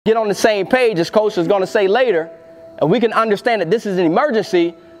get on the same page, as Coach is going to say later, and we can understand that this is an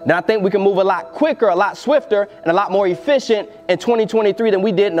emergency, then I think we can move a lot quicker, a lot swifter, and a lot more efficient in 2023 than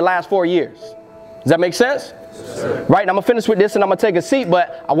we did in the last 4 years. Does that make sense? Yes, right, and I'm going to finish with this and I'm going to take a seat,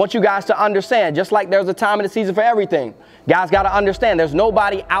 but I want you guys to understand, just like there's a time in the season for everything, guys got to understand there's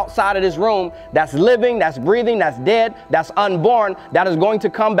nobody outside of this room that's living, that's breathing, that's dead, that's unborn, that is going to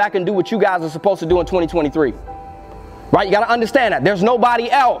come back and do what you guys are supposed to do in 2023. Right, you got to understand that. There's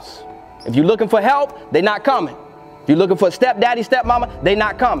nobody else. If you're looking for help, they're not coming. If you're looking for a stepdaddy, stepmama, they're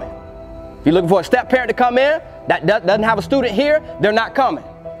not coming. If you're looking for a step parent to come in that doesn't have a student here, they're not coming.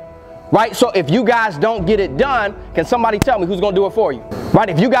 Right, so if you guys don't get it done, can somebody tell me who's going to do it for you? Right,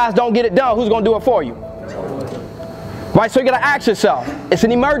 if you guys don't get it done, who's going to do it for you? Right, so you got to ask yourself, it's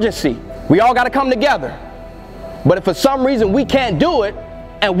an emergency. We all got to come together. But if for some reason we can't do it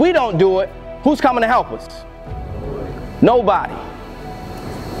and we don't do it, who's coming to help us? Nobody.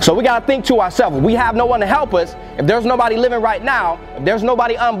 So we got to think to ourselves, we have no one to help us. If there's nobody living right now, if there's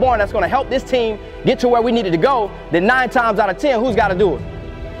nobody unborn that's going to help this team get to where we needed to go, then 9 times out of 10, who's got to do it?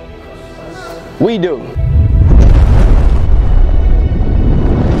 We do.